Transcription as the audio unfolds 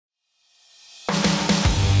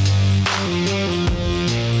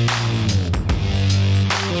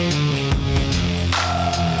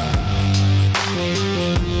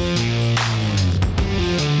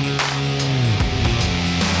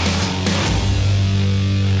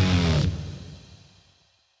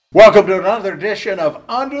Welcome to another edition of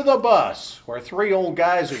Under the Bus, where three old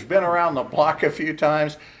guys who've been around the block a few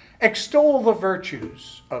times extol the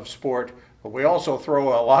virtues of sport, but we also throw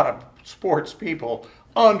a lot of sports people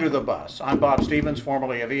under the bus. I'm Bob Stevens,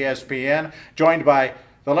 formerly of ESPN, joined by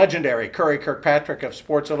the legendary Curry Kirkpatrick of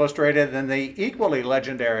Sports Illustrated and the equally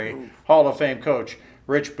legendary Hall of Fame coach,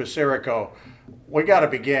 Rich Basirico. We got to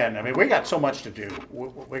begin. I mean, we got so much to do.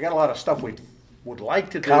 We got a lot of stuff we would like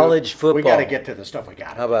to do. College football. We got to get to the stuff we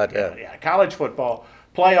got. How about that? Yeah, college football,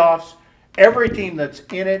 playoffs. Every team that's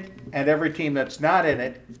in it and every team that's not in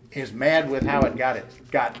it is mad with how it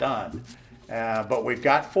got done. But we've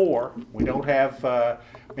got four. We don't have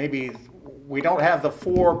we don't have the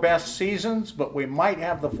four best seasons, but we might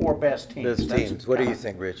have the four best teams. Best teams. What do you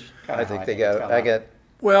think, Rich? I think they it's got. I got.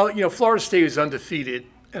 Well, Florida State is undefeated,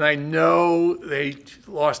 and I know they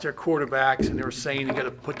lost their quarterbacks, and they were saying they got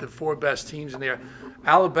to put the four best teams in there.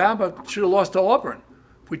 Alabama should have lost to Auburn.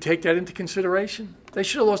 If we take that into consideration, they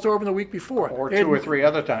should have lost to Auburn the week before, Or two or three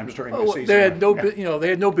other times during the season. They had they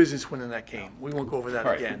had no business winning that game. We won't go over that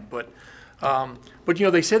again. But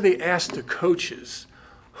they said they asked the coaches,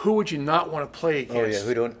 who would you not want to play against? Oh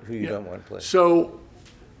yeah, who you don't want to play? So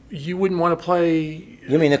you wouldn't want to play.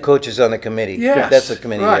 You mean the coaches on the committee? Yes, That's the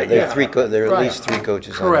committee. right, There are yeah. three. There are at Right. least three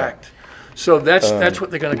coaches. Correct. So that's what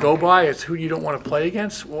they're going to go by. Is who you don't want to play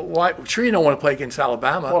against. Well, why? Sure, you don't want to play against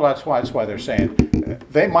Alabama. Well, that's why they're saying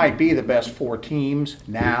they might be the best four teams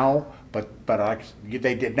now, but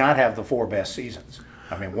they did not have the four best seasons.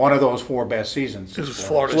 I mean, one of those four best seasons This is was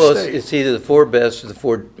Florida On that. Well, State. it's either the four best or the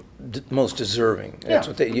four most deserving. That's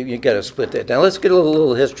Yeah. what you got to split that down. Let's get a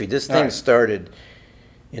little history. This thing right. started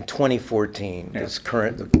in 2014. It's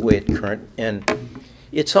the way it current, and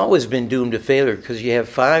it's always been doomed to failure because you have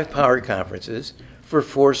 5 power conferences for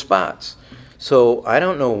 4 spots. So I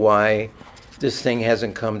don't know why this thing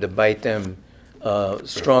hasn't come to bite them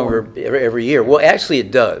stronger every year. Well, actually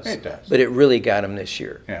it does. It does. But it really got them this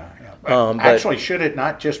year. Yeah. But- Actually, should it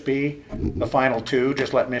not just be the final two?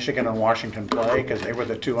 Just let Michigan and Washington play because they were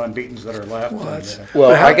the two unbeatens that are left. Well,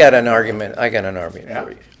 But how- I got an argument. Yeah.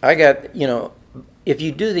 For you. I got, if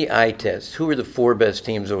you do the eye test, who were the 4 best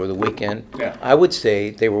teams over the weekend? Yeah. I would say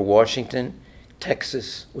they were Washington,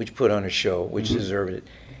 Texas, which put on a show, which deserved it,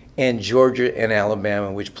 and Georgia and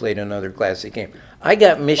Alabama, which played another classic game. I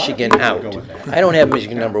got Michigan people out. go with that. I don't have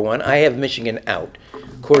Michigan number 1. I have Michigan out.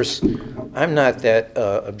 Of course, I'm not that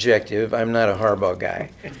objective. I'm not a Harbaugh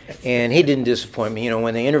guy. And he didn't disappoint me.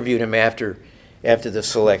 When they interviewed him after the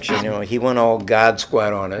selection, he went all God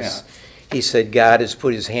squad on us. Yeah. He said God has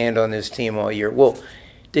put his hand on this team all year. Well,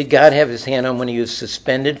 did God have his hand on when he was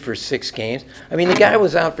suspended for 6 games? I mean, the guy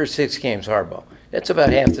was out for 6 games, Harbaugh. That's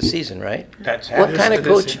about half the season, right? That's What half. kind of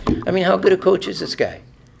It is. coach? I mean, how good a coach is this guy?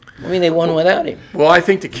 I mean, they won without him. Well, I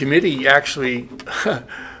think the committee actually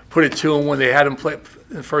put it to him when they had him play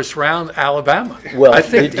in the first round, Alabama. Well, I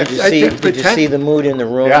think, did you I see? think Did you see the mood in the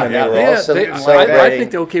room? Yeah, and yeah. they were Yeah, all I celebrating.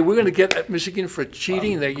 think okay. We're going to get at Michigan for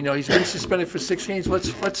cheating. He's been suspended for 6 games.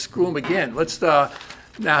 Let's screw him again. Let's now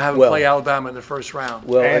have him Well- play Alabama in the first round.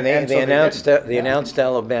 Well, And and so they announced did. they announced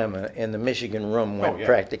Alabama, and the Michigan room went yeah.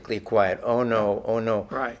 practically quiet. Oh no!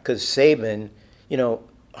 Right. Because Saban,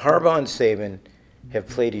 Harbaugh and Saban have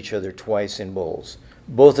played each other twice in bowls.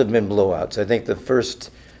 Both have been blowouts. I think the first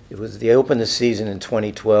they opened the season in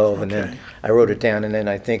 2012, and then I wrote it down, and then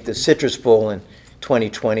I think the Citrus Bowl in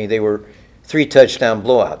 2020 they were 3 touchdown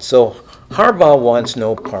blowouts. So Harbaugh wants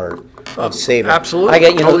no part of Saban. Absolutely. I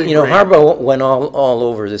got Totally agree. Harbaugh went all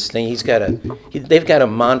over this thing. They've got a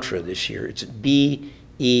mantra this year. It's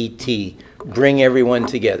BET, bring everyone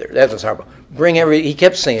together. That was Harbaugh. He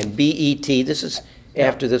kept saying BET. This is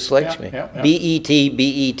after the selection. Yeah.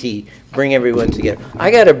 BET, bring everyone together. I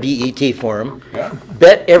got a BET for him. Yeah.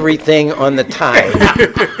 Bet everything on the Tide.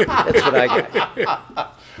 That's what I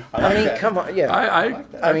got. I mean, come on, yeah.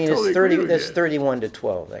 I mean, totally it's agree with That's you.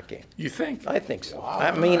 31-12 that game. You think? I think so.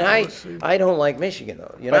 I mean, I don't like Michigan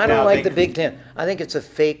though. But I don't now like they- the Big Ten. I think it's a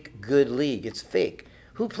fake good league. It's fake.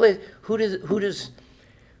 Who plays? Who does?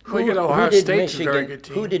 We got Ohio did State's a Michigan? very good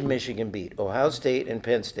team. Who did Michigan beat? Ohio State and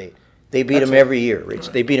Penn State. They beat them every year, Rich.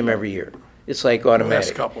 They beat them every year. It's like Last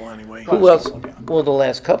automatic. couple anyway. Who else? Well, the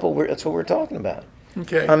last couple. That's what we're talking about.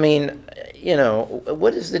 Okay. I mean,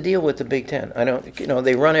 what is the deal with the Big Ten? I don't.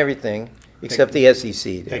 They run everything except the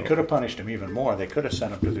SEC. They could have punished him even more. They could have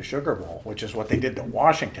sent him to the Sugar Bowl, which is what they did to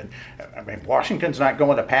Washington. I mean, Washington's not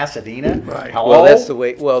going to Pasadena. Right. Hello? Well, that's the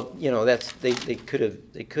way. Well, that's they could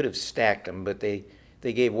have stacked them, but they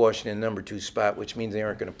gave Washington number 2 spot, which means they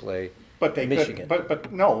aren't going to play But they Michigan. could,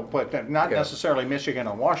 but not Yeah. necessarily Michigan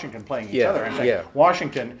and Washington playing each Yeah, other. In fact, yeah.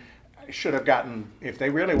 Washington should have gotten, if they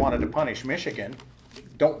really wanted to punish Michigan,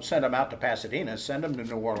 don't send them out to Pasadena. Send them to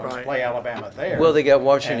New Orleans. Right. Play Alabama there. Well, they got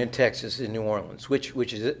Washington, And- Texas, and New Orleans, which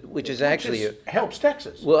is actually Which helps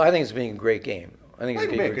Texas. well, I think it's been a great game. I think it's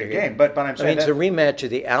It'll gonna be a be good game, but I'm I mean, saying it's a that, rematch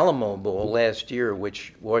of the Alamo Bowl last year,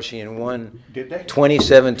 which Washington won Did they?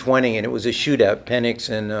 27-20, and it was a shootout, Penix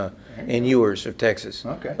and Ewers of Texas.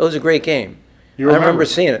 Okay. It was a great game. You I remember remember?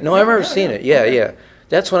 seeing it. No, I remember seeing it. Yeah, yeah.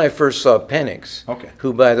 That's when I first saw Penix. Okay.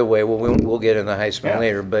 Who, by the way, we'll get into Heisman Yeah.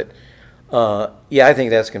 later, but yeah, I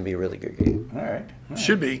think that's going to be a really good game. all right.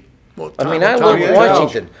 Should be. Well, I mean, Tom- I Tom love will yeah. tell.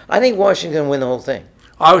 Washington. I think Washington will win the whole thing.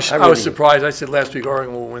 I was really do. surprised. I said last week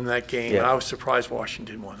Oregon will win that game, and Yeah. I was surprised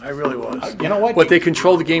Washington won. I really was. You know what? But they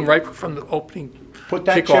controlled the game right from the opening Put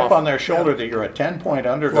that kickoff. chip on their shoulder that you're a 10-point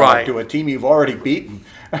underdog Right. to a team you've already beaten.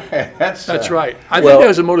 That's right. I Well- think that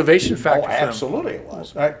was a motivation Oh, factor for them, absolutely it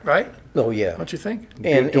was. All right. right? Oh, yeah. Don't you think?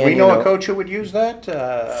 And, Do we and, know you a coach who would use that?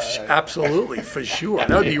 Absolutely, for sure. That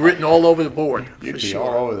would be written all over the board, You'd for be sure.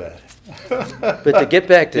 all over that. But to get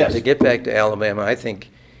back to Yes. Alabama, I think,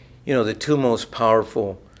 the two most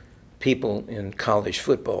powerful people in college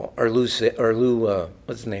football are Lou,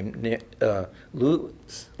 what's his name? Lou,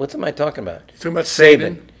 what am I talking about? Talking about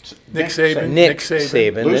Saban, Nick Saban, Nick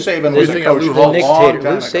Saban. Lou This- Saban Lou was a Saban, coach Lou a Holtz. Nick long Tater.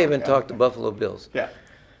 time Lou ago. Saban Yeah. talked to Buffalo Bills. Yeah.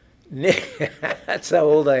 Nick, that's how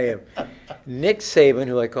old I am. Nick Saban,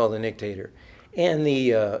 who I call the Nick Tater, and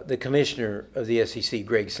the commissioner of the SEC,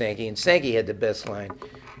 Greg Sankey. And Sankey had the best line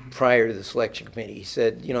prior to the selection committee. He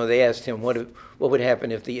said, they asked him what would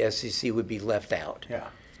happen if the SEC would be left out. Yeah.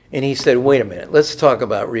 And he said, wait a minute, let's talk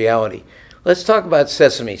about reality. Let's talk about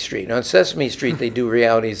Sesame Street. On Sesame Street, they do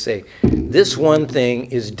reality, say, this one thing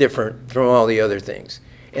is different from all the other things.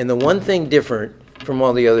 And the one thing different from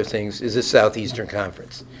all the other things is the Southeastern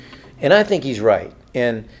Conference. And I think he's right.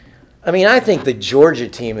 And, I mean, I think the Georgia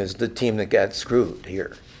team is the team that got screwed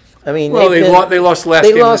here. I mean, Well, they've they lost the last they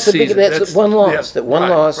game of lost the a big- season. That's one loss. yeah, That one right,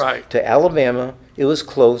 loss right. to Alabama. It was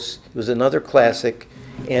close. It was another classic.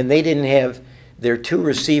 And they didn't have, their two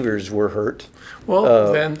receivers were hurt.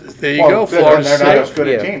 Well, then, there you Well, go, then Florida they're not as State. good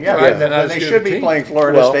a Yeah. team. Yeah, Right, then they're not as they good should a be team. playing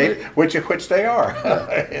Florida Well- State, which they are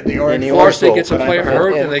in the Orange In the Bowl. Florida State Bowl, gets a but player I-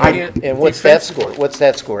 hurt, and they can't. And what's that defensively- score? What's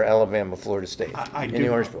that score? Alabama, Florida State I in do the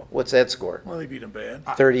Orange know. Bowl. What's that score? Well, they beat them bad.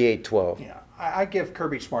 38-12. Yeah, I give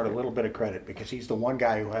Kirby Smart a little bit of credit because he's the one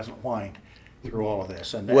guy who hasn't whined through all of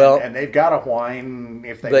this, and Well- and they've got to whine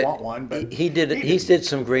if they But want one. But he didn't. did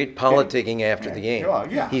some great politicking after the game. Well,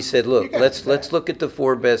 yeah. He said, You "Look, gotta let's do that. let's look at the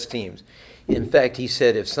four best teams." In fact, he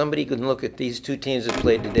said, if somebody can look at these two teams that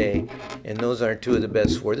played today, and those aren't two of the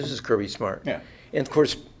best four, this is Kirby Smart. Yeah. And of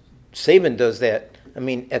course, Saban does that. I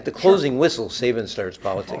mean, at the closing whistle, Saban starts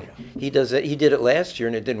politicking. He does that. He did it last year,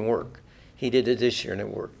 and it didn't work. He did it this year, and it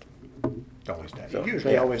worked. Always does. It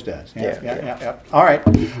usually always does. Yeah, Yeah. All right.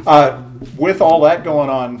 With all that going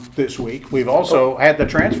on this week, we've also had the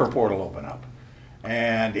transfer portal open up.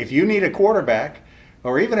 And if you need a quarterback,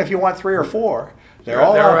 or even if you want 3 or 4, they're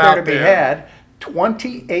all They're out there out to be there. had.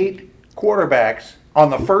 28 quarterbacks on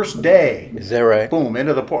the first day. Is that right? Boom,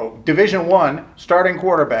 into the portal. Division I, starting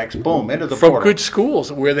quarterbacks, boom, into the From portal. good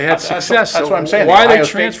schools where they had That's- success. that's So what I'm saying. Why The are they Ohio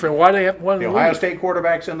State- transferring? Why do they have one? The Ohio State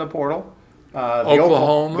quarterback's in the portal.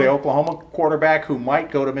 Oklahoma. The Oklahoma quarterback who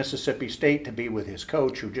might go to Mississippi State to be with his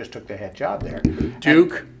coach who just took the head job there.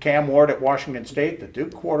 Duke. And Cam Ward at Washington State, the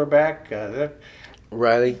Duke quarterback.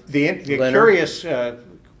 Riley. The Leonard. curious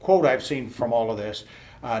quote I've seen from all of this,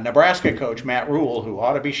 Nebraska coach Matt Rule, who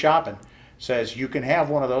ought to be shopping, says you can have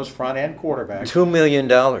one of those front end quarterbacks. $2 million.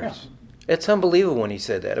 It's unbelievable when he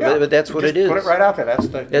said that, Yeah, but that's what just it is. Put it right out there. That's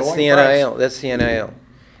the That's going the price. NIL. That's the NIL.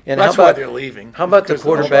 And That's how why about, they're leaving. How about the because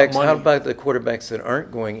they're all about quarterbacks? How money. about the quarterbacks that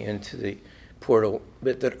aren't going into the portal,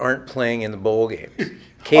 but that aren't playing in the bowl games?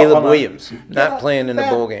 Caleb Hold on. Williams not Yeah, playing in the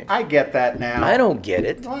that- bowl game. I get that now. I don't get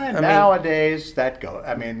it. Well, I mean, nowadays,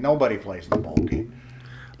 nobody plays in the bowl game.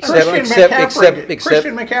 except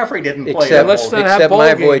Christian McCaffrey didn't play in the except, Let's bowl not game. have except bowl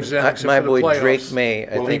my boy, games then, except my for the boy playoffs. Drake May.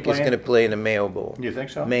 I Will he think is play going to in? play in the Mayo Bowl. You think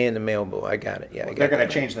so? May in the Mayo Bowl. I got it. Yeah, I got They're going that.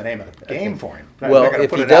 to change the name of the game for him. Well, They're gonna if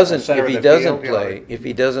put he it out in the doesn't, center if of he the doesn't field, you know. play, if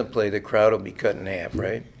he doesn't play, the crowd will be cut in half,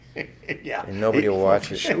 right? Yeah. And nobody will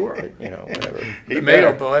watch it. Sure. But, whatever. He The Mayo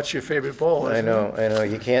better. Bowl, that's your favorite bowl, I isn't know.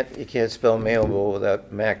 You can't spell Mayo Bowl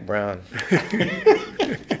without Mac Brown.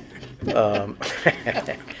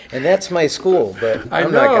 And that's my school, but I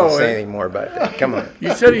I'm not going know, to say eh? anything more about that. Come on. it?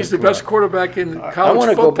 You said he's the best quarterback in college I want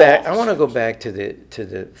to football. go back. I want to go back to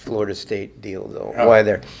the Florida State deal, though. Oh. Why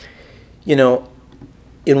they're,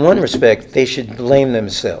 in one respect, they should blame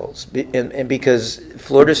themselves, and because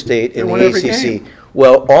Florida State and won the every ACC. game.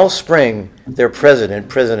 Well, all spring, their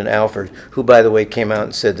President Alford, who by the way came out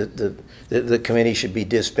and said that the committee should be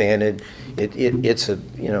disbanded. It's a,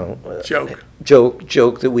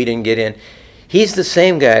 joke that we didn't get in. He's the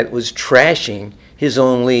same guy that was trashing his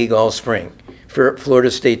own league all spring for Florida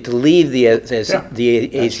State to leave the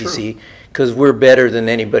ACC because we're better than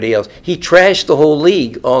anybody else. He trashed the whole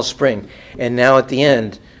league all spring, and now at the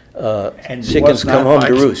end, chickens come home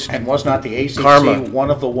to roost. And was not the ACC Karma. one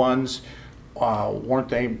of the ones? Weren't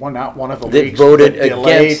they? Not one of the That leagues voted that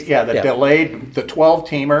delayed. against- Yeah, that yeah. delayed the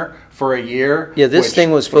 12-teamer for a year. Yeah, this which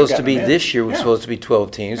thing was supposed to got be, them in. this year was Yeah. supposed to be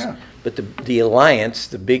 12 teams, Yeah. but the alliance,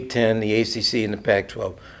 the Big Ten, the ACC, and the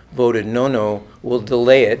Pac-12 voted no, we'll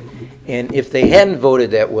delay it. And if they hadn't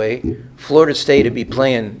voted that way, Florida State would be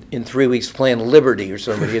playing, in 3 weeks, playing Liberty or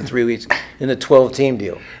somebody in 3 weeks in the 12-team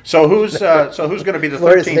deal. So who's going to be the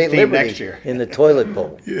Florida 13th State team Liberty next year? in the toilet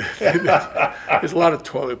bowl. There's a lot of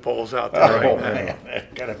toilet bowls out there Oh right now. man, there's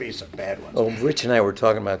got to be some bad ones. Oh, Rich and I were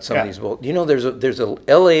talking about some Yeah. of these bowls. You know, there's a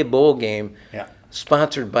LA bowl game Yeah.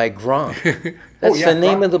 sponsored by Gronk. That's yeah, the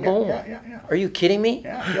name Gronk. of the Yeah, bowl. yeah. Are you kidding me?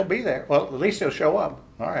 Yeah, he'll be there. Well, at least he'll show up.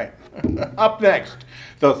 All right. Up next,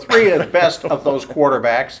 the three best of those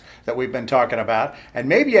quarterbacks that we've been talking about, and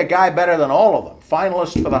maybe a guy better than all of them.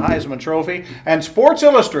 Finalist for the Heisman Trophy, and Sports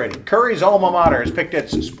Illustrated, Curry's alma mater, has picked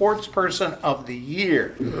its Sports Person of the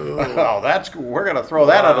Year. Oh, we're going to throw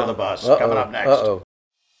that under the bus coming up next. Uh-oh.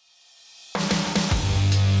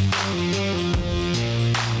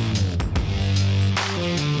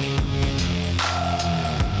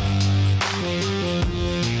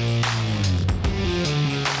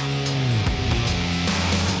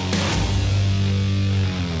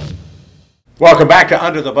 Welcome back to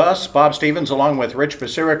Under the Bus. Bob Stevens along with Rich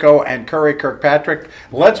Basirico and Curry Kirkpatrick.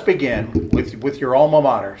 Let's begin with your alma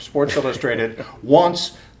mater, Sports Illustrated,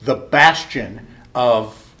 once the bastion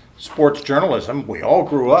of sports journalism. We all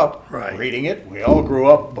grew up reading it. We all grew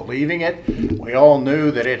up believing it. We all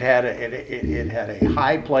knew that it had a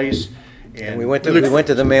high place. And we went to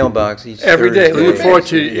the mailbox each Every day. We Thursday. look forward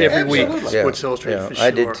to every week, Absolutely. Sports Illustrated for sure. I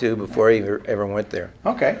did too before I ever went there.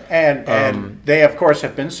 Okay, and they of course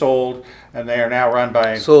have been sold, and they are now run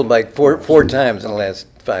by Sold like four times in the last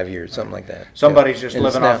 5 years, something like that. somebody's just And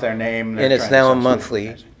it's living off now- their name. And it's now a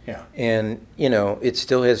monthly. Yeah. And, it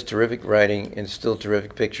still has terrific writing and still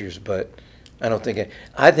terrific pictures, but I don't think,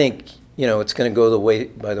 I think, it's going to go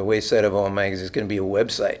by the wayside of all magazines. It's going to be a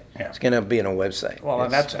website. Yeah. It's going to be on a website. Well,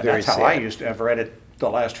 and It's that's very how I sad. used to have read it the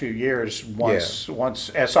last few years. Once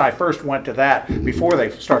SI first went to that before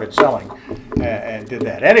they started selling, and did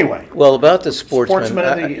that anyway. Well, about the sportsman. Sportsman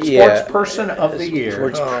of the yeah. Sports Person of the Year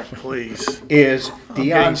Sports- Oh, please. is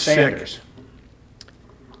getting Deion sick. Sanders.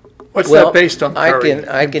 What's Well, that based on, Curry?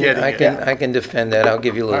 I Getting it. can defend that. I'll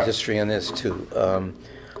give you a little All right. history on this too.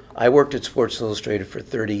 I worked at Sports Illustrated for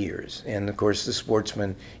 30 years, and of course, the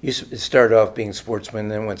sportsman started off being sportsman,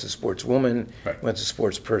 then went to sportswoman, Right. went to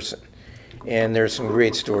sports person, and there's some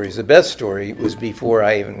great stories. The best story was before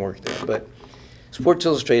I even worked there, but Sports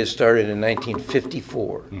Illustrated started in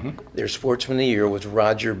 1954. Their Sportsman of the Year was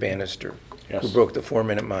Roger Bannister, Yes. who broke the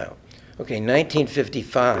 4-minute mile. Okay,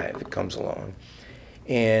 1955 it comes along.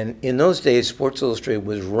 And in those days, Sports Illustrated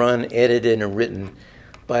was run, edited, and written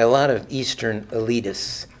by a lot of Eastern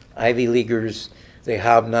elitists, Ivy Leaguers. They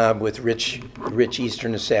hobnob with rich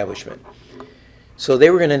Eastern establishment. So they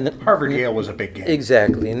were going to Harvard Yale was a big game.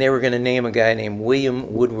 exactly, and they were going to name a guy named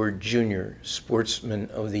William Woodward Jr. Sportsman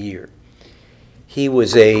of the Year. He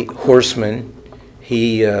was a horseman.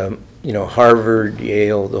 He, Harvard,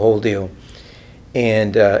 Yale, the whole deal.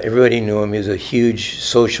 And everybody knew him. He was a huge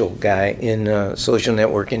social guy in Social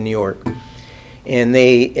Network in New York. And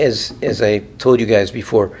they, as I told you guys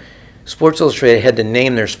before, Sports Illustrated had to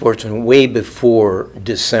name their sportsman way before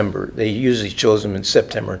December. They usually chose them in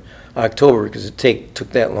September, October, because it took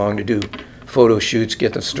that long to do photo shoots,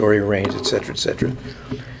 get the story arranged, et cetera, et cetera.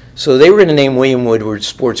 So they were going to name William Woodward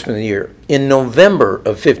Sportsman of the Year. In November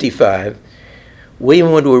of *55,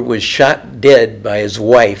 William Woodward was shot dead by his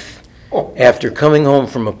wife after coming home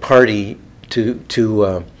from a party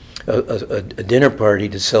a dinner party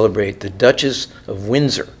to celebrate the Duchess of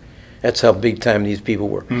Windsor. That's how big time these people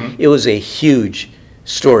were. It was a huge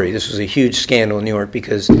story. This was a huge scandal in New York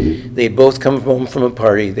because they'd both come home from a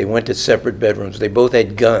party. They went to separate bedrooms. They both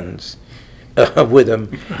had guns with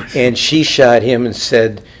them. And she shot him and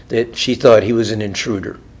said that she thought he was an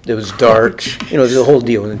intruder. It was dark. The whole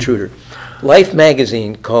deal, an intruder. Life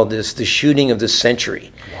magazine called this the shooting of the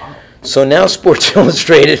century. So now Sports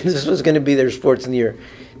Illustrated, this was going to be their Sports in the Year.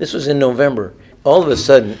 This was in November. All of a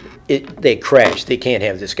sudden, they crashed. They can't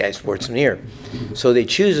have this guy Sports in the Year. So they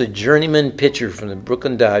choose a journeyman pitcher from the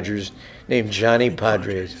Brooklyn Dodgers named Johnny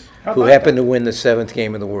Padres, who happened to win the 7th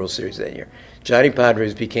game of the World Series that year. Johnny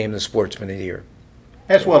Padres became the Sportsman of the Year.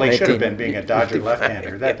 As well, he should have been, being a Dodger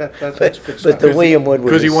 1955, left-hander. That's good But stuff. the William Woodward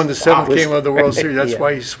Because he is- won the seventh was- game of the World Series. That's Yeah.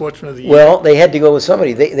 why he's Sportsman of the Year. Well, they had to go with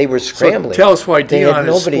somebody. They were scrambling. tell us why They had Dion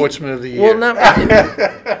is nobody- Sportsman of the Year. Well, not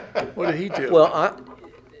What did he do? well.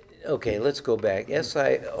 Okay, let's go back.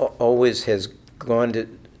 SI always has gone to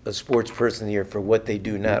a sports person of the year for what they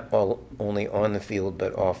do, not only on the field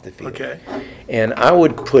but off the field. Okay. And I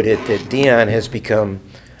would put it that Dion has become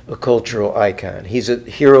a cultural icon. He's a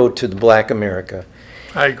hero to the Black America.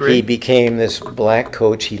 I agree. He became this black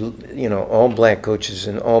coach. All black coaches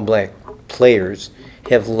and all black players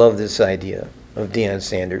have loved this idea of Deion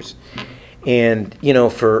Sanders. And,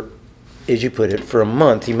 as you put it, for a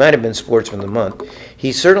month, he might have been Sportsman of the Month.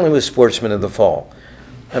 He certainly was Sportsman of the Fall.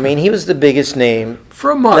 I mean, he was the biggest name.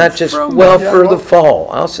 For a month. Not just, For a well, month. for the fall.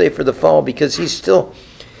 I'll say for the fall because he's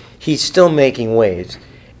still making waves.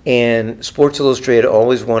 And Sports Illustrated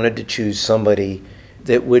always wanted to choose somebody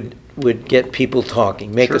that would get people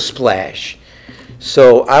talking, make a splash.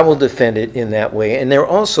 So I will defend it in that way. And there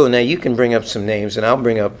also, now you can bring up some names, and I'll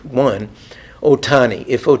bring up one, Ohtani.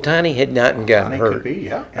 If Ohtani had not gotten Ohtani hurt, could be,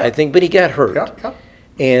 yeah. I think, but he got hurt. Yep.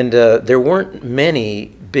 And there weren't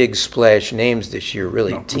many big splash names this year,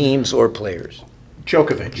 really, No. teams or players.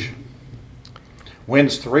 Djokovic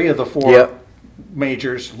wins 3 of the 4 Yep.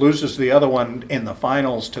 majors, loses the other one in the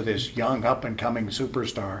finals to this young up-and-coming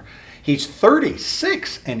superstar. He's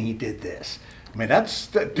 36, and he did this. I mean, do that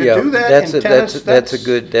that's in a, tennis. that's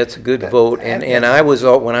a good vote. And I was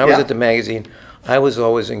when I was Yeah. at the magazine, I was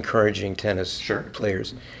always encouraging tennis Sure.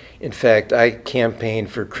 players. In fact, I campaigned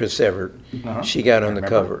for Chris Evert. Uh-huh. She got on I the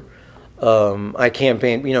remember. cover. I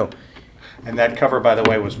campaigned, And that cover, by the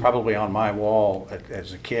way, was probably on my wall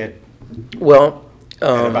as a kid well,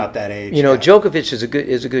 at about that age. Djokovic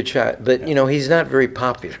is a good shot, but he's not very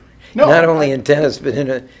popular. No, Not only in tennis, but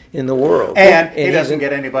in the world. And he he's doesn't an-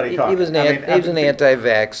 get anybody He talking. was an, I mean, he was an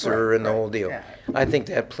anti-vaxxer Right, and the right, whole deal. yeah. I think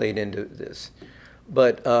that played into this.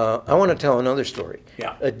 But I want to tell another story.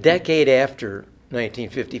 Yeah. A decade after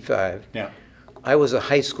 1955, Yeah. I was a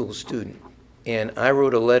high school student, and I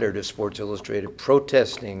wrote a letter to Sports Illustrated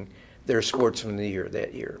protesting their Sportsman of the Year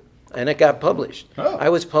that year. And it got published. Oh. I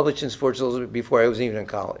was published in Sports Illustrated before I was even in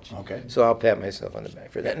college. Okay. So I'll pat myself on the back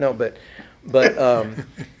for that. No, but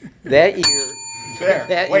that year, There.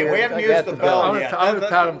 that Wait, year, we haven't I used got the the bell bell. yet. I'm gonna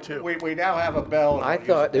pat him, too. We now have a bell. I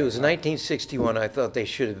thought it was 1961. I thought they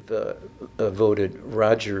should have voted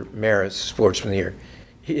Roger Maris Sportsman of the Year.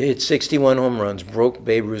 He hit 61 home runs, broke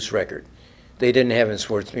Babe Ruth's record. They didn't have him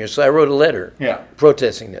Sportsman of the Year, so I wrote a letter Yeah.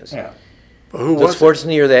 protesting this. Yeah. But who The was it? Sportsman of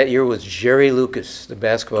the Year that year was Jerry Lucas, the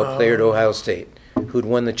basketball player at Ohio State, who'd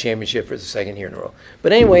won the championship for the second year in a row.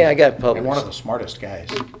 But anyway, I got And one of published. the smartest guys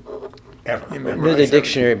ever. Knew the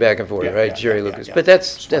dictionary back and forth, Yeah, right? yeah, Jerry yeah, Lucas. yeah. But that's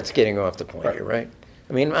Smart. getting off the point Right. here, right?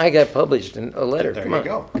 I mean, I got published in a letter. There Come you on.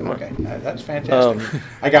 go. Come on. Okay, that's fantastic.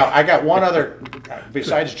 I got one other,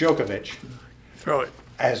 besides Djokovic, Throw it.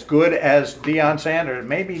 as good as Deion Sanders.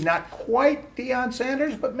 Maybe not quite Deion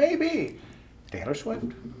Sanders, but maybe Taylor Swift.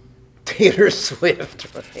 Taylor Swift.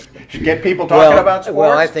 Right? Should get people talking about sports.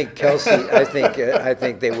 Well, I think Kelsey. I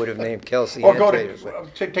think they would have named Kelsey. Or and go Taylor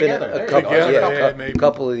Swift. together. Been There you couple, go. Together, yeah, yeah, maybe.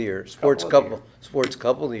 couple of the year. Sports Couple of couple. Sports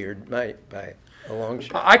couple of the year by a long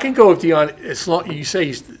shot. I can go with Dion as long you say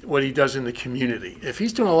he's what he does in the community. If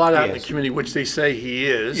he's doing a lot out in the is. community, which they say he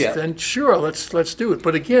is, Yeah. then sure, let's do it.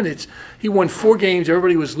 But again, he won 4 games.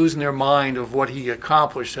 Everybody was losing their mind of what he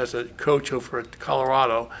accomplished as a coach over at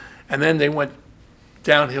Colorado, and then they went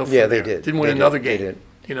downhill from Yeah, there. they did. Didn't win They did. another They game. did.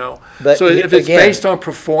 But so if it's again- based on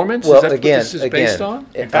performance, Well, is that again, what this is based on?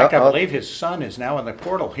 In fact, I I'll- believe his son is now in the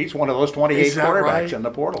portal. He's one of those 28 Is that quarterbacks right? in the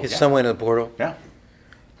portal. His yeah. son went in the portal. Yeah.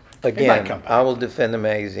 Again, come back. I will defend the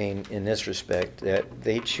magazine in this respect, that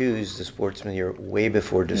they choose the Sportsman of the Year way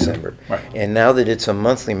before December. Right. And now that it's a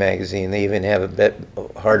monthly magazine, they even have a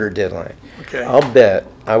harder deadline. Okay.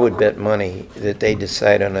 I would bet money that they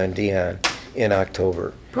decided on Dion in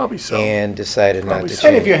October. Probably so. And decided not Probably to so.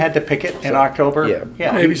 And change. if you had to pick it in October,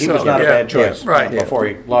 Yeah. Maybe he so, was not a yeah. bad choice. Yeah, right. Before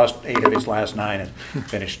he lost 8 of his last 9 and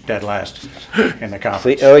finished dead last in the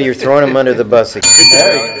conference. Oh, you're throwing him under the bus again.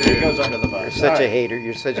 There you go. He goes under the bus. Such All a right. hater.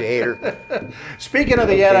 You're such a hater. Speaking of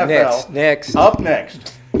the NFL, next. up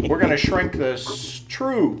next, we're going to shrink this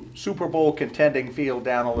true Super Bowl contending field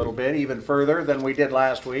down a little bit, even further than we did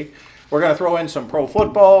last week. We're going to throw in some pro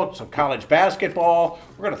football, some college basketball.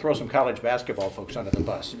 We're going to throw some college basketball folks under the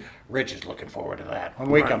bus. Rich is looking forward to that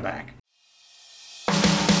when we come back.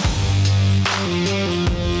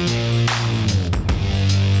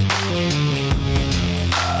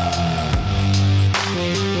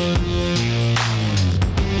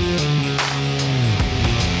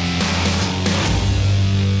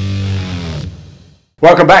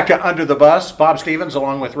 Welcome back to Under the Bus. Bob Stevens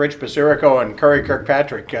along with Rich Basirico and Curry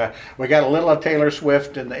Kirkpatrick. We got a little of Taylor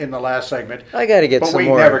Swift in the last segment. I got to get but some we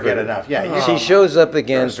more. never of her. get enough. Yeah, She shows up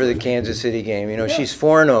again for the Kansas City game. You know, she's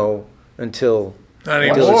 4-0 until Not this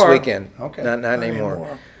anymore. weekend. Okay. Not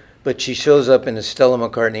anymore. But she shows up in a Stella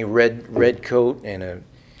McCartney red coat and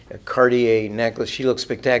a Cartier necklace. She looks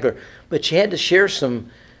spectacular. But she had to share some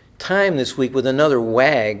time this week with another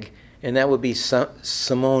wag, and that would be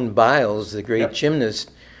Simone Biles, the great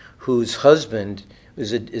gymnast, whose husband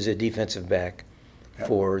is a defensive back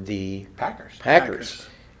for the Packers.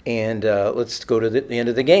 And let's go to the end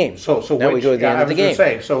of the game. So now we which- go to the yeah, end I of the was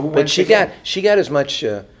gonna game. say, so who but wins she the got game? she got as much.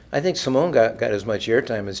 I think Simone got as much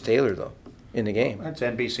airtime as Taylor though in the game. That's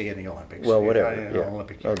NBC in the Olympics. Well, You whatever, know, yeah.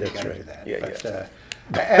 Olympic Oh, you that's gotta right. do that. Yeah,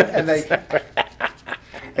 But, and they,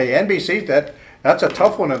 hey, NBC, that's a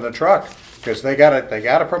tough one in the truck because they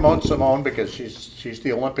gotta promote Simone because she's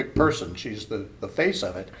the Olympic person. She's the face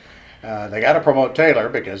of it. They gotta promote Taylor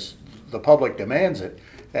because the public demands it,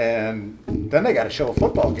 and then they gotta show a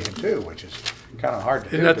football game too, which is kind of hard to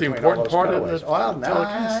do. Isn't that the between all important those part of cutaways. the Well, no,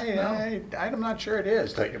 telecast? I'm not sure it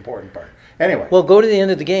is the important part. Anyway. Well, go to the end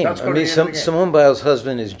of the game. Let's go to the end of the game. Simone Biles'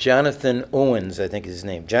 husband is Jonathan Owens, I think is his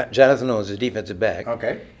name. Jonathan Owens is a defensive back.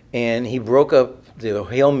 Okay. And he broke up the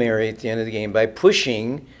Hail Mary at the end of the game by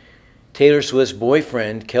pushing Taylor Swift's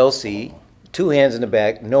boyfriend, Kelsey, 2 hands in the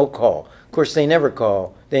back, no call. Of course, they never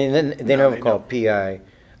call. They never call don't. PI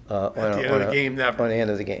on the end of the game, never. on the end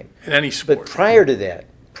of the game. In any sport. But prior to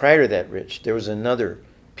that, Rich, there was another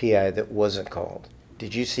PI that wasn't called.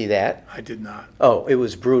 Did you see that? I did not. Oh, it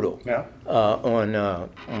was brutal. Yeah. On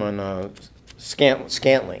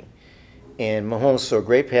Scantling, and Mahomes threw a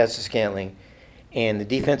great pass to Scantling, and the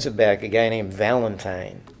defensive back, a guy named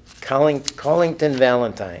Valentine, Collington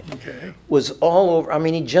Valentine, Okay. was all over. I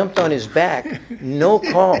mean, he jumped on his back, no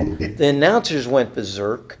call. The announcers went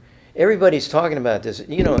berserk. Everybody's talking about this.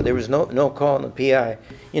 You know, there was no call on the PI.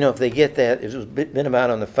 You know, if they get that, it was been about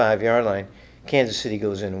on the 5-yard line. Kansas City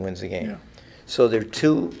goes in and wins the game. Yeah. So there are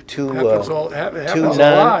two Happens a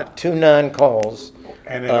lot. two non-calls.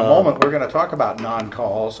 And in a moment, we're going to talk about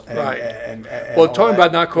non-calls. And, Right. and Well, all talking that.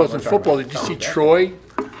 about non-calls We're in talking football, about- did you see Oh, yeah. Troy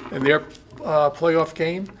in their playoff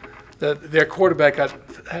game? Their quarterback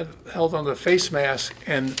had held on the face mask,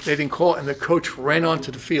 and they didn't call it, and the coach ran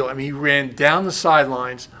onto the field. I mean, he ran down the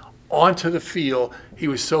sidelines onto the field. He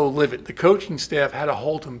was so livid. The coaching staff had to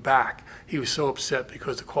hold him back. He was so upset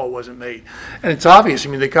because the call wasn't made. And it's obvious. I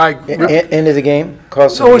mean, the guy ripped. End of the game?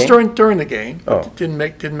 Cost So them it the was game? during the game. Oh. But didn't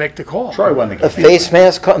make the call. Troy won the game. A face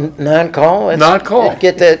mask non-call? That's- Non-call.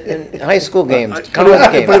 Get that in high school games, But college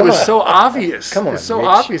it, games. but it Come was on. so obvious. Come on, It's so Rich.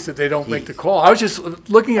 obvious that they don't make the call. I was just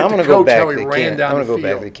looking at I'm the going to go coach, back how to he the ran down I'm the going to go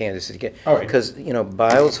back to the field. Kansas City game. All right. Because, you know,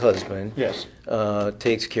 Biles' husband Yes.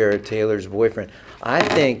 takes care of Taylor's boyfriend. I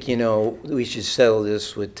think, you know, we should settle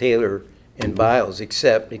this with Taylor and Biles,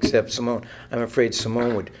 except Simone. I'm afraid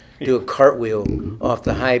Simone would do a cartwheel off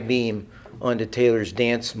the high beam onto Taylor's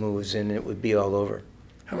dance moves, and it would be all over.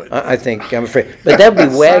 I think, I'm afraid. But that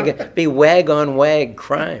would be wag on wag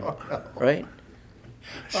crime, right?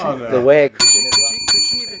 Oh, no. The wag.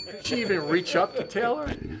 Could she even reach up to Taylor?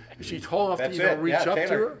 Is she tall enough That's to even it. reach Yeah, up to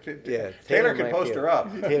Taylor, her? Yeah, Taylor can might post be her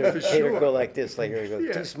up. Taylor go like this, like here he goes.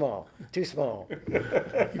 Yeah. Too small, too small.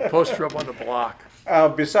 You post her up on the block.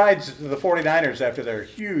 Besides the 49ers, after their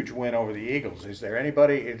huge win over the Eagles, is there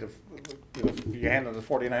anybody, if you handle the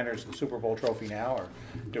 49ers the Super Bowl trophy now, or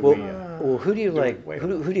do Well, we? well, who do you like? wait.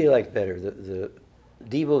 Who do you like better, the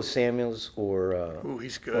Debo Samuels or Ooh,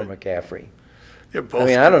 he's or good. McCaffrey? They're both.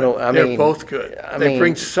 mean, I don't good. know. They're mean, both good. I They mean-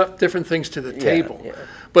 bring different things to the table. yeah.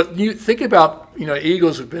 But you think about,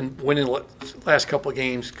 Eagles have been winning last couple of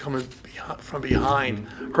games, coming from behind.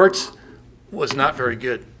 Hurts was not very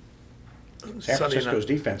good. San Sunday night. Francisco's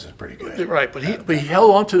defense is pretty good. Right, but he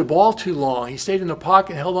held on to the ball too long. He stayed in the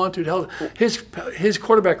pocket, held on to it. His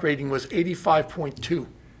quarterback rating was 85.2.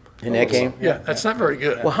 In that game? Yeah, that's not very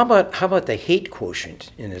good. Well, how about the hate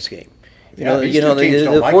quotient in this game? Yeah, these two teams the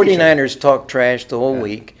don't like each other. 49ers talked trash the whole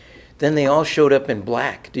week. Then they all showed up in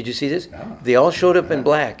black. Did you see this? No. They all showed up in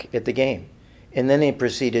black at the game. And then they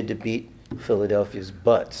proceeded to beat Philadelphia's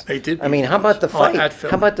butts. They did I mean, beat how about the them at fight?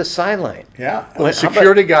 Philly. How about the sideline? Yeah. The How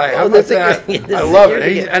security guy, how Oh, about the that? security- the I love it.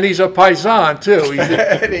 security guy. And he's a paisan, too.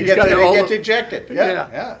 And he He's got gets, all he gets the- ejected.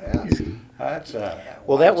 Yeah. That's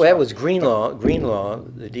Well, that was Greenlaw. Greenlaw,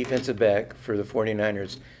 the defensive back for the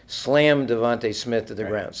 49ers, slammed Devontae Smith to the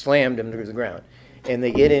ground, slammed him to the ground. and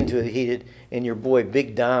they get into it heated, and your boy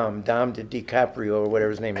Big Dom DiCaprio or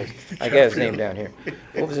whatever his name is. I got his name down here.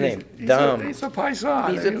 What was his name? Dom. He's a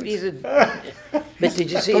paisan. He's a. But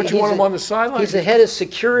did you see? Don't you he's want him a- on the sideline? He's the head of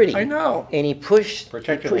security. I know. And he pushed.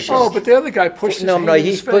 Protected he the pushes- ball. Oh, but the other guy pushed his No, hand no, in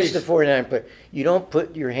he's his pushed face. the 49 player. You don't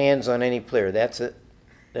put your hands on any player. That's a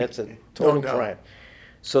total No. crime.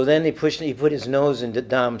 So then he put his nose into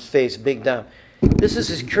Dom's face, Big Dom. This is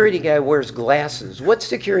a security guy wears glasses. What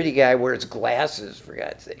security guy wears glasses, for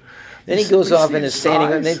God's sake? Then he goes We off see and his is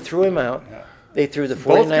standing, and they size. threw him out. They threw the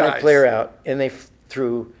Both 49er guys. player out, and they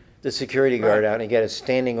threw the security guard Right. out, and he got a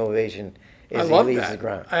standing ovation I as he love leaves the that.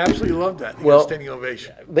 ground. I absolutely love that. He got Well- a standing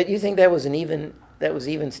ovation. But you think that was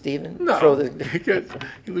even Steven? No, Throw the, because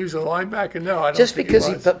you lose a linebacker. No, I don't just think because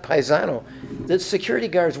he he was. put Paisano, the security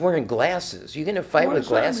guard's wearing glasses. You gonna fight What with does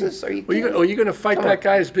that mean? glasses? Are you Well, kidding? are you going to fight Come that on.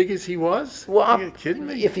 guy as big as he was? Well, Are you kidding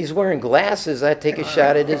me? if he's wearing glasses, I'd take a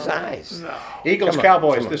shot at his eyes. Eagles, Come on,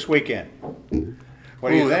 Cowboys come on. this weekend. What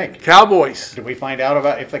do you Ooh, think? Cowboys. Did we find out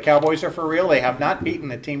about if the Cowboys are for real? They have not beaten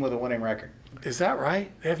a team with a winning record. Is that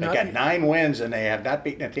right? They have They not. got 9 wins and they have not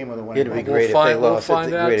beaten a team with a winning It'd be record. great if they we'll lost. find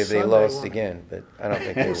It'd be out great if they Sunday, lost won't we? again, but I don't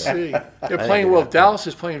think they We'll will. see. They're think playing they're well. not. Dallas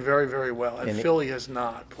is playing very, very well, and And it- Philly has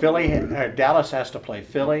not. Dallas has to play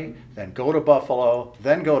Philly, then go to Buffalo,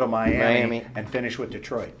 then go to Miami, Miami. and finish with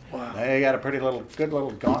Detroit. Wow. They got a good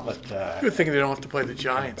little gauntlet. Good thing they don't have to play the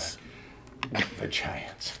Giants. The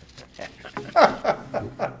Giants.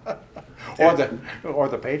 or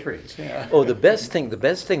the Patriots. Yeah. Oh, the best thing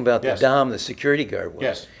about Yes. the Dom, the security guard, was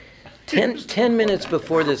Yes. 10 minutes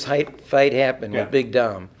before this fight happened Yeah. with Big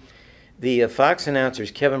Dom, the Fox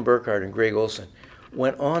announcers, Kevin Burkhardt and Greg Olson,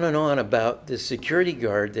 went on and on about the security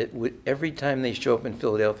guard that every time they show up in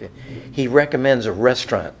Philadelphia, he recommends a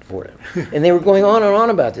restaurant for them. And they were going on and on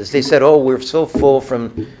about this. They said, oh, we're so full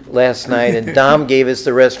from last night, and Dom gave us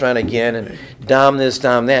the restaurant again, and Dom this,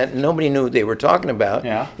 Dom that. And nobody knew what they were talking about.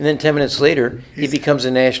 Yeah. And then 10 minutes later, he becomes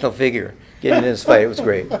a national figure. Getting in this fight, it was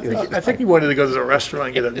great. It was- I think he wanted to go to the restaurant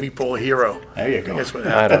and get a meatball hero. There you go. That's what I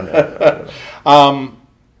happened. don't know.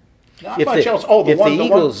 Not much else. Oh, the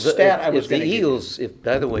one stat I was if the going to give you. Eagles,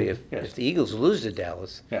 by the way, Yes. if the Eagles lose to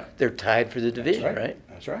Dallas, Yeah. they're tied for the division, right?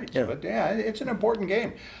 That's right. Yeah. But yeah, it's an important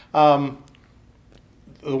game.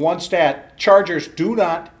 The one stat: Chargers do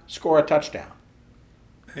not score a touchdown,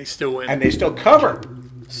 They still win. and they still cover.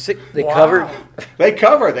 They Wow. covered. They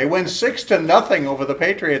cover. They win 6-0 over the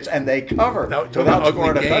Patriots, and they cover That- without ugly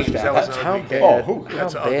scoring a games. touchdown. That was That's- an How ugly game. bad? who- How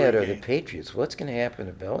That's an ugly bad are the game. Patriots? What's going to happen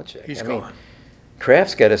to Belichick? He's I mean, gone.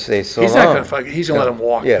 Kraft's got to say so He's long. not going to fight. He's going to let him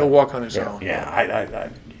walk. Yeah. He'll walk on his Yeah. own. yeah,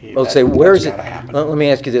 I'll say, where is it? gotta happen. Let me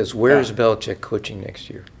ask you this: where is Belichick coaching next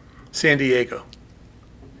year? San Diego.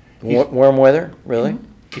 Warm weather, really?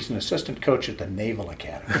 He's an assistant coach at the Naval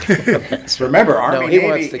Academy. Remember, Army he Navy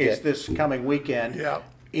wants to is get- this coming weekend Yeah.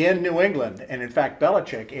 in New England, and in fact,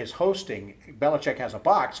 Belichick is hosting. Belichick has a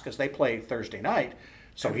box because they play Thursday night,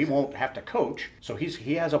 so he won't have to coach. So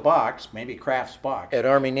he has a box, maybe Kraft's box, At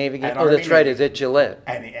Army Navy game? At Oh, that's Army right. Navy. It's at Gillette.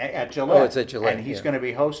 and at Gillette. Oh, it's at Gillette, and he's yeah. going to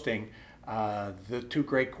be hosting. The two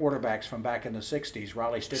great quarterbacks from back in the '60s,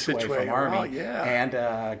 Raleigh Stitchway Stitchway, from Army, wow, yeah. and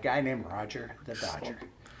a guy named Roger the Dodger.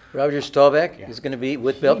 Roger Staubach is going to be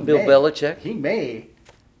with Bill He may- Belichick. He may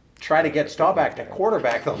try to get Staubach to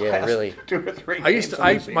quarterback the Yeah, last really. 2 or 3 games. I used to.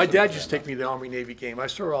 of the My season. dad used to take me to the Army Navy game. I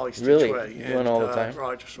saw Raleigh Really? Stitchway You and went all the time?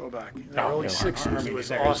 Roger Staubach. In the No, early no, '60s, Army it was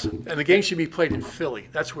there is- awesome. And the game should be played in Philly.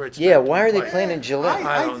 That's where it's. Yeah, meant to why are they play. playing in Gillette?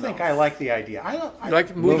 I I don't think know. I like the idea. I like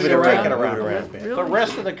we moving should around? take it around Move a it little around. bit. Really? The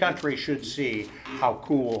rest of the country should see how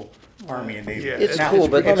cool Army and Navy Yeah, is. it's Now, cool,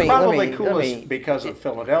 but let it's me- probably let me- coolest because of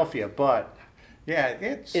Philadelphia, but yeah,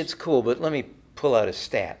 It's cool, but let me pull out a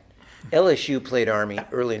stat. LSU played Army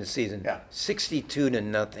early in the season, Yeah.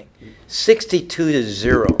 62-0,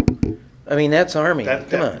 62-0. I mean, that's Army. That,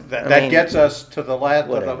 Come that, on. that, I that mean, gets us to the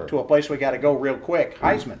whatever. to a place we got to go real quick.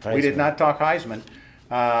 Heisman. We did Heisman. not talk Heisman.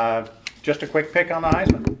 Just a quick pick on the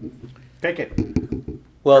Heisman. Pick it.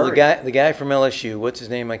 Well, Hurry. the guy from LSU, what's his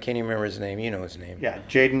name? I can't even remember his name. You know his name. Yeah,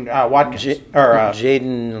 Jaden Watkins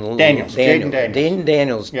Jaden Daniels. Jaden Daniels. Jaden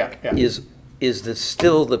Daniels Yeah, yeah. is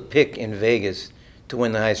still the pick in Vegas to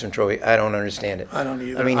win the Heisman Trophy. I don't understand it. I don't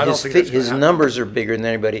either. I mean, I don't think that's gonna his happen. numbers are bigger than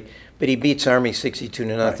anybody, but he beats Army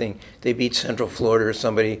 62-0. They beat Central Florida or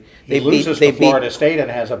somebody. He loses to Florida State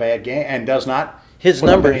and has a bad game and does not. His put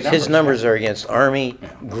up any numbers are against Army,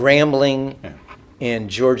 Grambling, and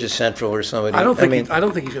Georgia Central or somebody. I don't think. mean, I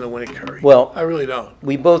don't think he's going to win it, Curry. Well- I really don't.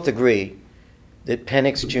 we both agree that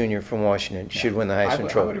Penix Jr. from Washington should win the Heisman I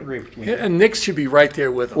would Trophy. agree with you. And Nix should be right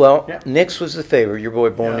there with him. Well, Yeah. Nix was the favorite, your boy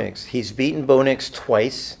Bo Yeah. Nix. He's beaten Bo Nix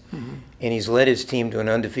twice, and he's led his team to an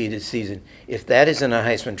undefeated season. If that isn't a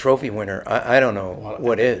Heisman Trophy winner, I don't know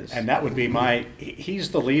what is. And that would be he's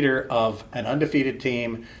the leader of an undefeated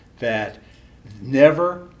team that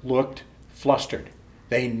never looked flustered.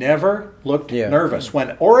 They never looked Yeah. nervous.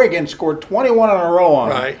 When Oregon scored 21 in a row on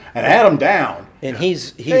Right. them and had them down, And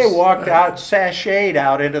he's they walked out, sashayed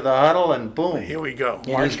out into the huddle, and boom. Here we go.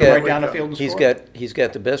 Yeah, Marched he's got- right down the field and scored. he's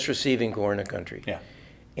got the best receiving core in the country. Yeah.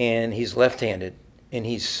 And he's left-handed, and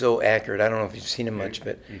he's so accurate. I don't know if you've seen him much,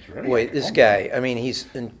 but He's really boy, accurate. this guy, I mean, he's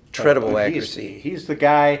incredible But accuracy. He's the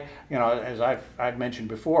guy, as I've mentioned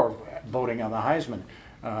before, voting on the Heisman.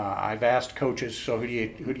 I've asked coaches, so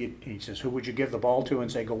he says, who would you give the ball to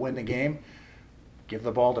and say, go win the game? Give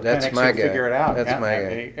the ball to That's Penix, my he'll guy. figure it out. That's my I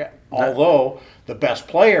guy. mean, although the best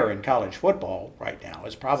player in college football right now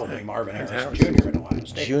is probably Marvin Harrison Jr. at Ohio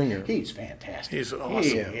State. Junior. He's fantastic. He's awesome.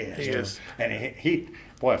 He He is. And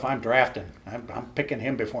boy, if I'm drafting, I'm picking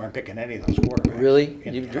him before I'm picking any of those quarterbacks. Really?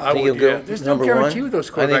 In You there. I think would, he'll yeah. go There's no number guarantee one? with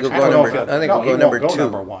those I think quarterbacks. he'll I go don't know number. if I think no, he'll he go number won't go two.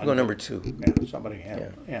 number one. Go number two. Yeah, somebody. Yeah.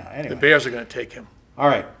 The Anyway. Bears are going to take him. All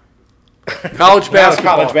right. College Now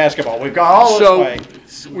basketball. college basketball. We've gone all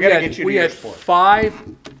this way. We got to get you to we your had sport. 5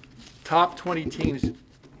 top 20 teams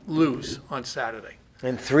lose on Saturday.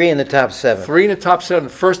 And 3 in the top 7. 3 in the top 7. The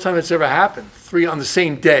first time it's ever happened. 3 on the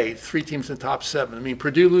same day. 3 teams in the top 7. I mean,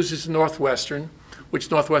 Purdue loses to Northwestern, which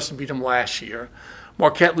Northwestern beat them last year.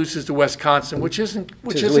 Marquette loses to Wisconsin, which isn't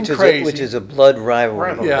crazy. Which is a blood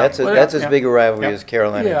rivalry. Yeah. That's Well, that's as yeah. big a rivalry Yeah. as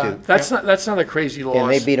Carolina yeah, Duke. that's not a crazy loss. And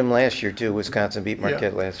they beat them last year too. Wisconsin beat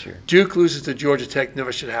Marquette last year. Duke loses to Georgia Tech.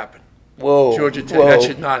 Never should happen. Whoa. Georgia Tech. whoa. That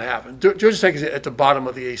should not happen. Georgia Tech is at the bottom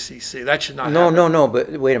of the ACC. That should not happen. No. But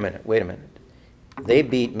wait a minute. They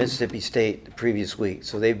beat Mississippi State the previous week,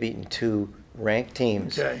 so they've beaten 2 ranked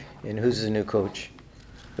teams. Okay. And who's the new coach?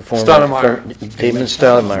 The Stoudemire. Damon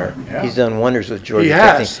Stoudemire. Yeah. He's done wonders with Georgia He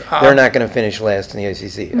Tech. has. team. They're not going to finish last in the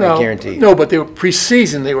ACC. No, I guarantee you. No, but they were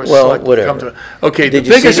preseason. They were Well, selected whatever. to come to. Okay, Did the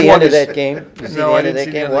you biggest see the one end of is that game? Did you see No, the I end of didn't that see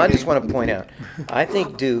the game? end Well, of I the just game. want to point out, I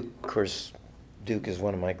think Duke, of course, Duke is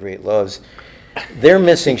one of my great loves. They're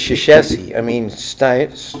missing Krzyzewski. I mean,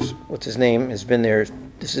 what's his name, has been there.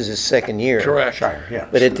 This is his second year. Correct. Shire, yeah.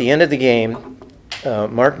 But at the end of the game,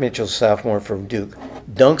 Mark Mitchell, sophomore from Duke,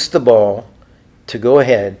 dunks the ball to go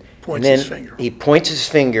ahead. Points and his then finger. He points his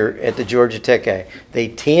finger at the Georgia Tech guy. They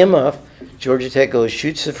tee him up. Georgia Tech goes,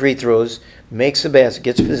 shoots the free throws, makes the basket,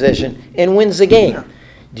 gets possession, and wins the game.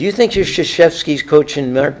 Do you think Krzyzewski's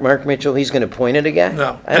coaching Mark Mitchell? He's going to point at a guy?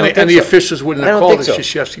 No, I don't and think the so. officials wouldn't I have don't called think it.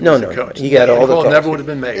 so. Krzyzewski No, was no, the coach. you got all the call calls. never would have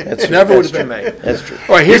been made. That's true, Never would that's have been true. made. That's true.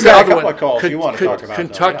 All right, here's You've the got a other couple one. of calls you want to talk about, though,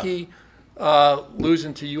 Kentucky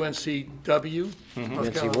losing to UNCW, North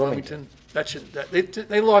UNC Carolina, Wilmington.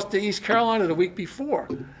 They lost to East Carolina the week before,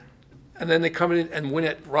 and then they come in and win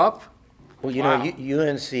at Rupp. Well, you Wow. know,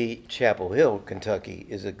 UNC Chapel Hill, Kentucky,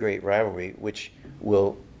 is a great rivalry, which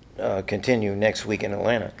will continue next week in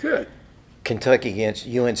Atlanta. Good. Kentucky against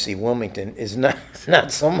UNC Wilmington is not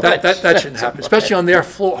so much. That shouldn't happen, especially on their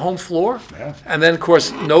home floor. Yeah. And then, of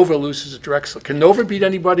course, Nova loses to Drexel. Can Nova beat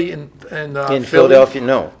anybody in in Philly? Philadelphia.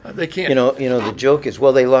 No, They can't. You know, the joke is,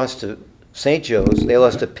 well, they lost to St. Joe's, they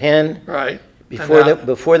lost to Penn Right. before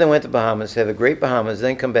And they went to Bahamas, have a great Bahamas,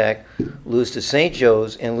 then come back, lose to St.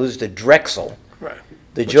 Joe's, and lose to Drexel. Right.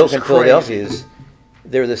 The Which joke is in Philadelphia is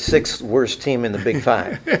they're the 6th worst team in the Big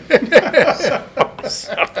Five.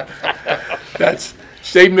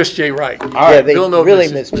 They missed Jay Wright. Yeah, they Villanova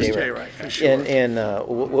really missed missed Jay Wright. for sure. And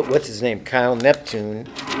what's his name? Kyle Neptune,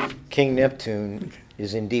 King Neptune,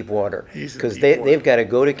 is in deep water. He's in Because deep water. they've got to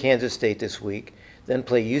go to Kansas State this week, then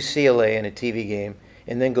play UCLA in a TV game,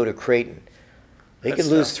 and then go to Creighton. They could That's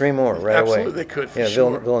lose tough. 3 more right away. Absolutely, they could, for Yeah,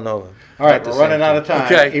 sure. Villanova. All right, About the we're running same out of time.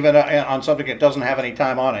 Okay. Even on something that doesn't have any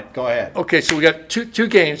time on it. Go ahead. Okay, so we got two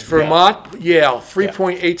games. Vermont, Yale,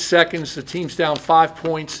 3.8 seconds. The team's down 5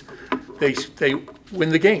 points. They win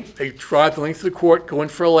the game. They drive the length of the court, go in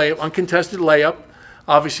for a layup, uncontested layup.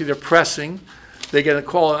 Obviously, they're pressing. They get a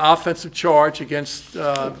call an offensive charge against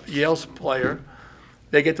Yale's player.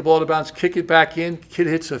 They get the ball to bounce, kick it back in. Kid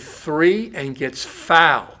hits a 3 and gets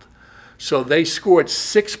fouled. So they scored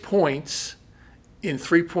 6 points in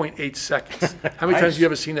 3.8 seconds. How many times have you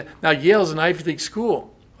ever seen that? Now, Yale's an Ivy League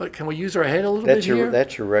school. Like, can we use our head a little That's bit here?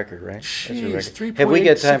 that's your record, right? That's your Jeez, record. 3.8, Have we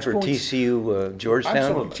got time 6 for points. TCU Georgetown?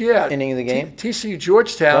 Absolutely. Yeah. Ending of the game? TCU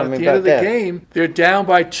Georgetown, Tell at me the end of the about that. game, they're down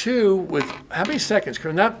by 2 with how many seconds?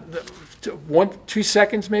 Not 2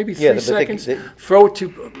 seconds, maybe 3 Yeah, but seconds. they- Throw it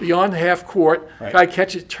to beyond half court. Right. Guy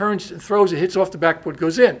catches, turns and throws it, hits off the backboard,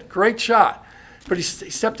 goes in. Great shot. but he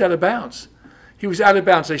stepped out of bounds. He was out of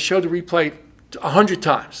bounds. They showed the replay 100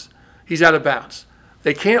 times. He's out of bounds.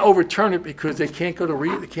 They can't overturn it because they can't go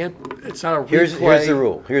to they can't. It's not a replay. Here's the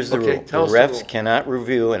rule. Here's the Okay, rule. tell The us the refs rule. cannot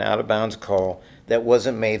review an out-of-bounds call that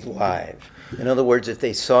wasn't made live. In other words, if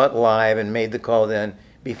they saw it live and made the call, then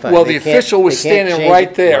be fine. Well, They the can't- official was they can't standing change right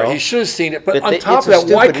it. there. Well, He should have seen it. But but on they- top it's of a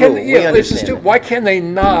that, why stupid can't rule. We yeah, it's understand stupid. it. Why can they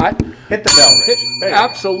not? Hit the bell, Rich. There you go.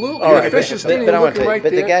 Absolutely. All The right, official's but standing I want to looking tell you, right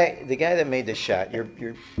but there. the guy that made the shot,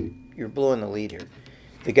 you're blowing the lead here.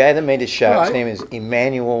 The guy that made the shot, his Right. name is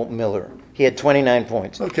Emmanuel Miller. He had 29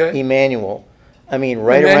 points. Okay. Emmanuel. I mean,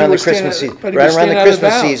 right Emmanuel around the was standing- Christmas season. but he Right was around the standing out of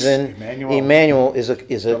Christmas bounds. season, Emmanuel. Emmanuel is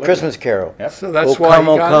a Christmas carol. Yep. So that's O why come,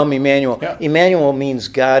 he O got come, it. Emmanuel. Yeah. Emmanuel means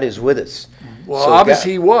God is with us. Well, So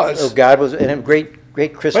obviously he was. So God was, and a great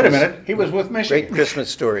Christmas. Wait a minute. He was with Michigan. Great Christmas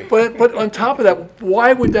story. But on top of that,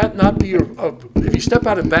 why would that not be if you step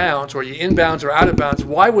out of bounds or you inbounds or out of bounds?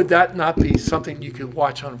 Why would that not be something you could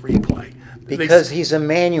watch on replay? Because he's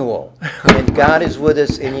Emmanuel, and God is with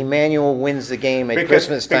us, and Emmanuel wins the game at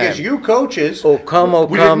Christmas time. Because you coaches, O come,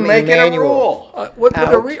 we didn't make it a Emmanuel. rule. But a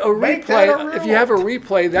Out. Make that a replay, if rule. you have a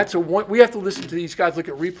replay, that's a one. We have to listen to these guys look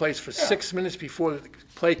at replays for 6 minutes before the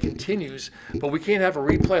play continues. But we can't have a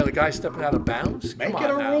replay of the guy stepping out of bounds. Make Come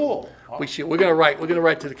it on a now. rule. We should. We're gonna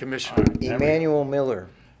write to the commissioner. Emmanuel Miller.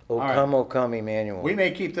 right. O come, Emmanuel. We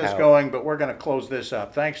may keep this Out. going, but we're going to close this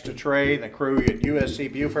up. Thanks to Trey and the crew at USC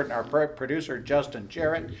Beaufort and our producer, Justin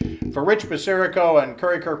Jarrett. For Rich Basirico and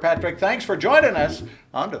Curry Kirkpatrick, thanks for joining us.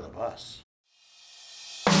 Onto the bus.